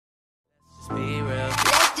be real.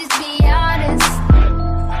 Let's just be honest.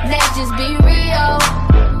 Let's just be real.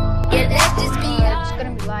 Yeah, let's just be honest. It's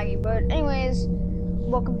gonna be laggy, but anyways,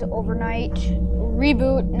 welcome to Overnight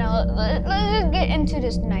Reboot. Now, let's just get into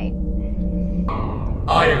this night.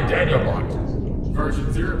 I am Daniel Bond, version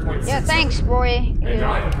 0.6. Yeah, thanks, boy. And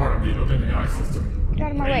I am part of the OpenAI system. Get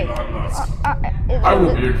out of my way. Elon Musk. I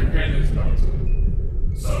will be your companion tonight.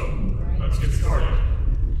 So, let's get started.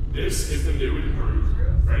 This is the new and improved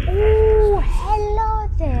Freddy Ooh, Fazbear's hello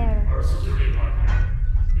there. our security podcast.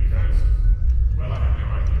 Because, well, I have no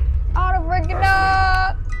idea. Out of regular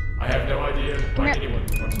I have no idea why here. anyone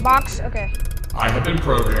wants to. Box. Okay. I have been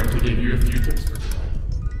programmed to give you a few tips for tonight.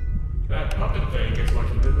 That puppet thing is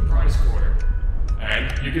located in the prize corner.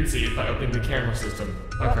 And you can see it by opening the camera system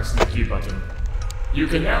by pressing the Q button. You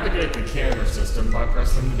can navigate the camera system by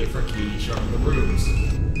pressing the different keys shown in the rooms.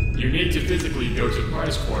 You need to physically go to the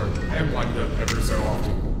prize corner and wind it up ever so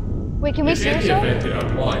often. Wait, can we If see in the ourselves? event it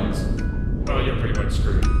unwinds, well, you're pretty much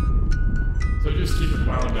screwed. So just keep it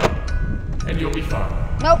wound up, and you'll be fine.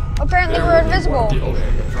 Nope. Apparently There we're will be invisible. one of the old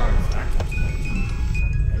animatronics active tonight.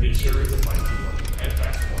 And he sure is a mighty one, and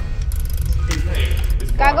fast one. His name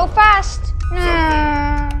is Gotta go Barney. fast. Nah.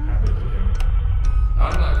 Happened to him.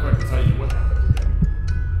 I'm not going to tell you what happened to him,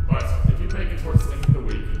 but if you make it towards the end of the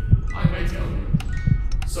week, I may tell you.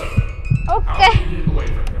 So, how Okay. do you get away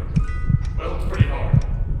from him? Well, it's pretty hard.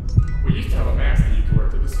 We used to have a mask that you could wear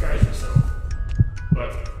to disguise yourself,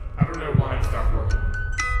 but I don't know why it stopped working.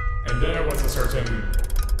 And then there was a certain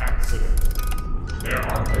accident. There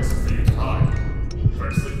are places for you to hide.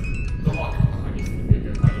 Firstly, the locker behind you is going to be a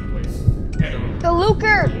good hiding place. Anyway. The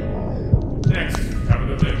Luker. Next, come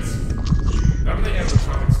to the vents. None of the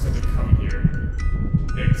animatronics tend to come here,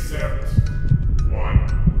 except one.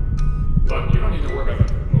 But you don't need to worry about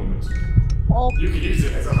that at the moment. Oh. You can use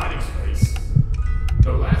it as a hiding space.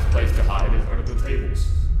 The last place to hide is under the tables,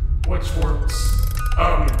 which works,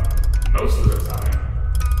 most of the time.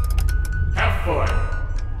 Have fun.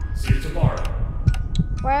 See you tomorrow.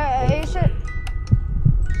 Where is it?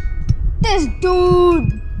 This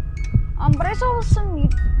dude. But I saw some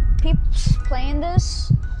peeps playing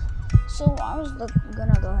this, so I was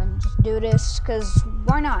gonna go ahead and just do this, cause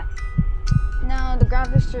why not? Now the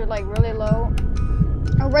graphics are like really low,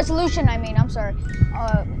 or resolution. I mean, I'm sorry,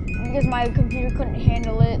 because my computer couldn't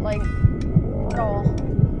handle it like at all.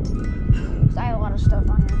 'Cause I have a lot of stuff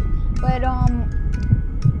on here, but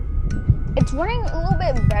it's running a little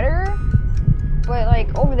bit better. But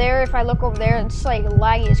like over there, if I look over there, it's like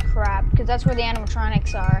laggy as crap, because that's where the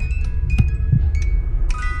animatronics are.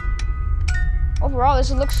 Overall, it's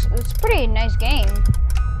a pretty nice game,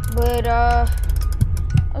 but I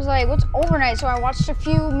was like, what's Overnight? So I watched a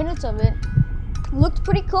few minutes of it. Looked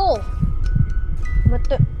pretty cool,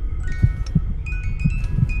 but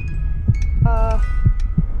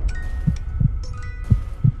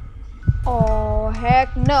oh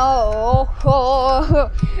heck no!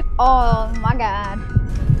 Oh my god!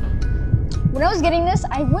 When I was getting this,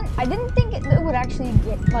 I didn't think it would actually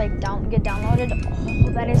get downloaded.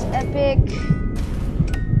 Oh, that is epic!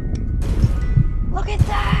 Look at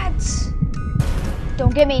that!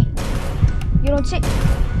 Don't get me. You don't see.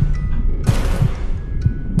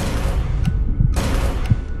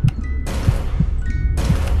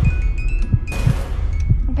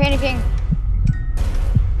 I'm panicking.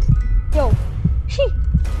 Yo, he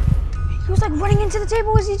was like running into the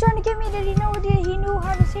table. Was he trying to get me? Did he know he knew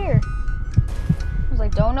I was here? I was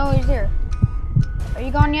like, don't know he's here. Are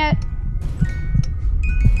you gone yet?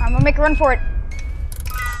 I'm gonna make a run for it.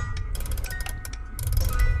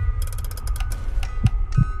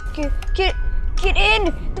 Get in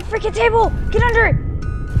the freaking table! Get under it!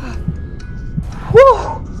 Woo!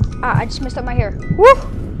 Ah, I just messed up my hair. Woo!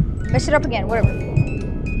 Mess it up again. Whatever.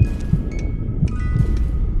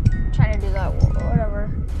 Trying to do that. Whatever.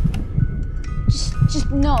 Just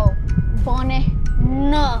no, Bonnie.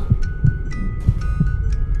 No.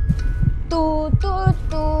 Do. If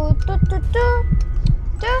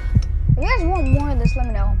you guys want more of this, let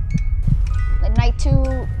me know. Like night 2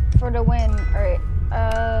 for the win. Alright.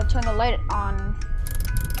 Turn the light on.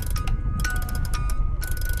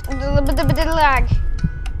 The lag.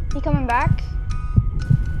 He coming back?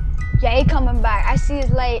 Yeah, he coming back. I see his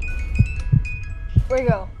light. Where'd he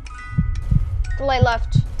go? The light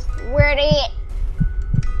left. Where'd it?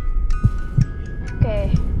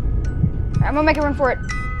 Okay. I'm gonna make a run for it.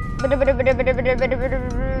 I'm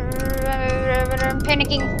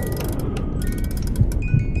panicking.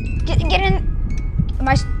 Get in. Am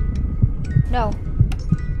I? No.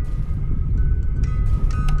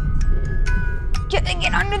 Get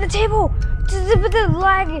under the table. The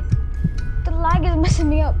lag is messing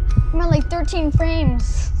me up. I'm at like 13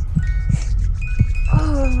 frames.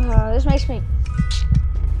 Oh, this makes me.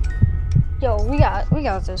 Yo, we got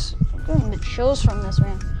this. I'm getting the chills from this,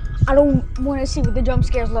 man. I don't want to see what the jump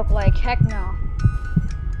scares look like. Heck no.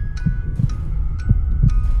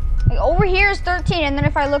 Like over here is 13, and then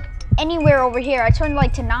if I look anywhere over here, I turn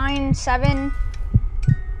like to 9, 7.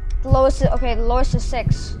 The lowest is, okay, the lowest is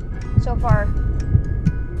 6 so far.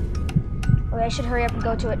 Okay, I should hurry up and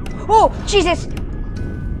go to it. Oh, Jesus!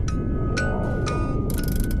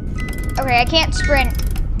 Okay, I can't sprint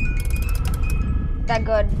that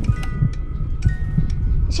good.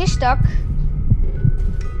 Is he stuck?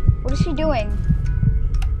 What is he doing?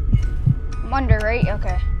 I'm under, right?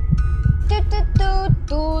 Okay.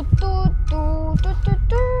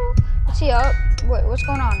 Is he up? Wait, what's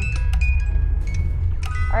going on?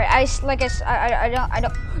 Alright, I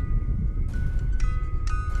don't.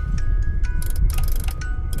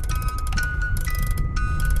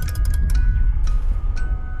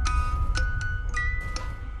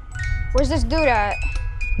 Where's this dude at?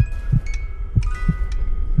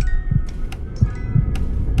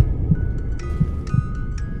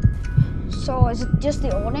 So is it just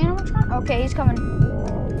the old animatronic? Okay, he's coming.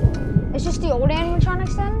 It's just the old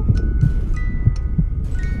animatronics then?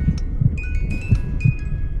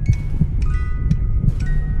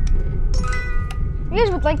 If you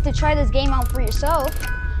guys would like to try this game out for yourself,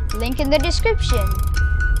 link in the description.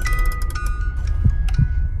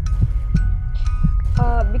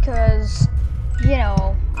 Because, you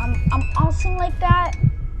know, I'm awesome like that.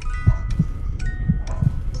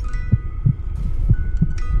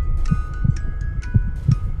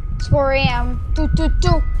 It's 4 a.m. You're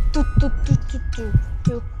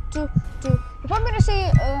probably gonna see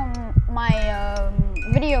my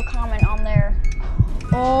video comment on there.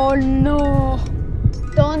 Oh no!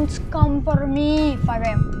 Don't come for me. 5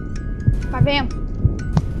 a.m. 5 a.m.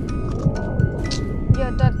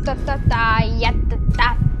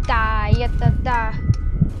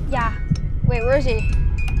 Yeah. Wait, where is he?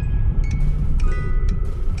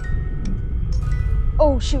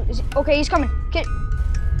 Oh shoot! Is he? Okay, he's coming. Get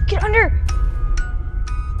under!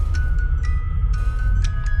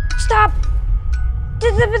 Stop!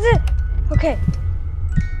 Okay.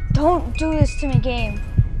 Don't do this to me, game.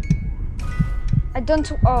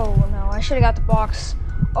 Oh no! I should have got the box.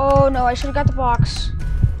 Oh no! I should have got the box.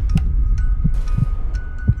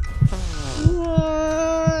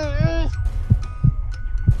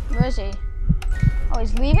 Where is he? Oh,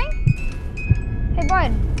 he's leaving? Hey,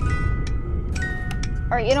 bud.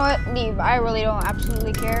 Alright, you know what? Leave. I really don't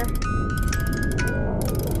absolutely care.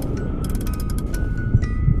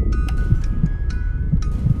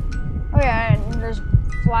 Oh yeah, and there's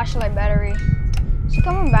flashlight battery. Is he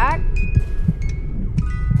coming back?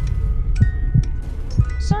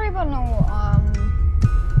 Sorry about no,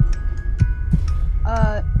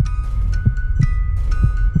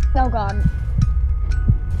 oh god.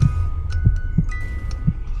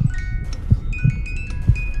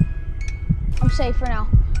 I'm safe for now.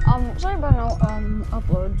 Sorry about no,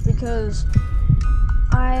 uploads because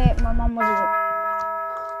my mom was.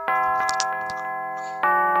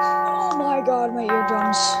 Oh my god, my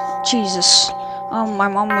eardrums. Jesus. My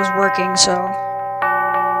mom was working, so.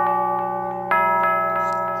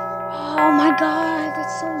 Oh my god,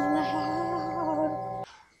 that's so loud.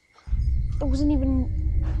 It wasn't even.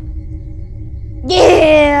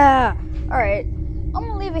 Yeah! Alright, I'm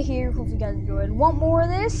gonna leave it here. Hope you guys enjoyed. Want more of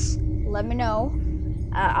this? Let me know.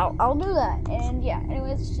 I'll do that. And yeah,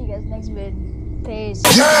 anyways, see you guys next vid. Peace.